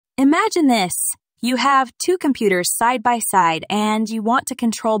Imagine this. You have two computers side by side and you want to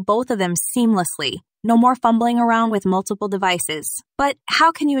control both of them seamlessly. No more fumbling around with multiple devices. But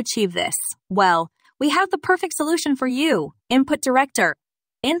how can you achieve this? Well, we have the perfect solution for you, Input Director.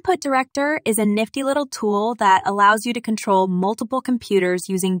 Input Director is a nifty little tool that allows you to control multiple computers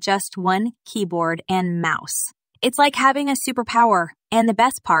using just one keyboard and mouse. It's like having a superpower, and the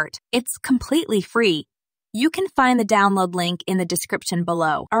best part, it's completely free. You can find the download link in the description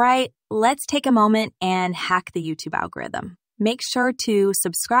below. All right, let's take a moment and hack the YouTube algorithm. Make sure to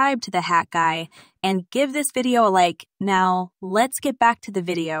subscribe to the Hack Guy and give this video a like. Now, let's get back to the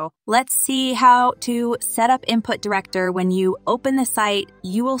video. Let's see how to set up Input Director. When you open the site,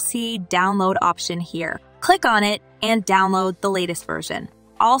 you will see download option here. Click on it and download the latest version.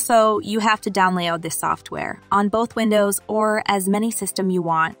 Also, you have to download this software on both Windows or as many systems you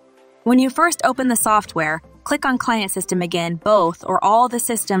want. When you first open the software, click on Client System again. Both or all the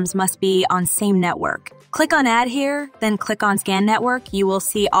systems must be on same network. Click on Add here, then click on Scan Network. You will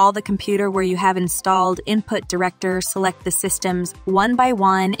see all the computer where you have installed Input Director. Select the systems one by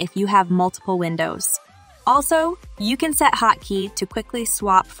one if you have multiple windows. Also, you can set hotkey to quickly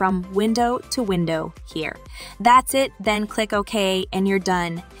swap from window to window here. That's it, then click OK and you're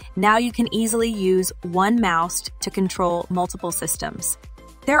done. Now you can easily use one mouse to control multiple systems.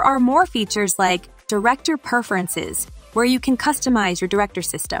 There are more features like Director Preferences, where you can customize your director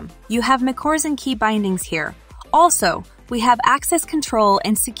system. You have macros and key bindings here. Also, we have access control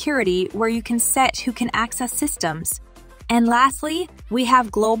and security where you can set who can access systems. And lastly, we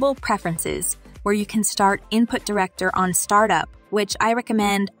have global preferences where you can start Input Director on startup, which I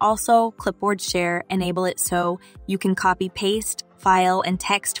recommend. Also, clipboard share, enable it so you can copy, paste, file, and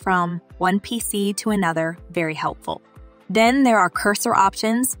text from one PC to another. Very helpful. Then there are cursor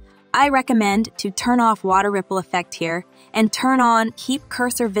options. I recommend to turn off water ripple effect here and turn on keep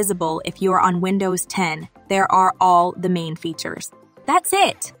cursor visible if you are on Windows 10. There are all the main features. That's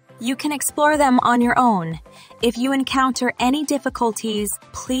it. You can explore them on your own. If you encounter any difficulties,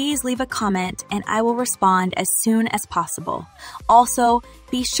 please leave a comment and I will respond as soon as possible. Also,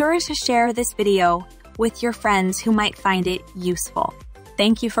 be sure to share this video with your friends who might find it useful.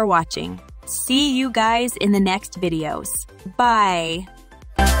 Thank you for watching. See you guys in the next videos. Bye.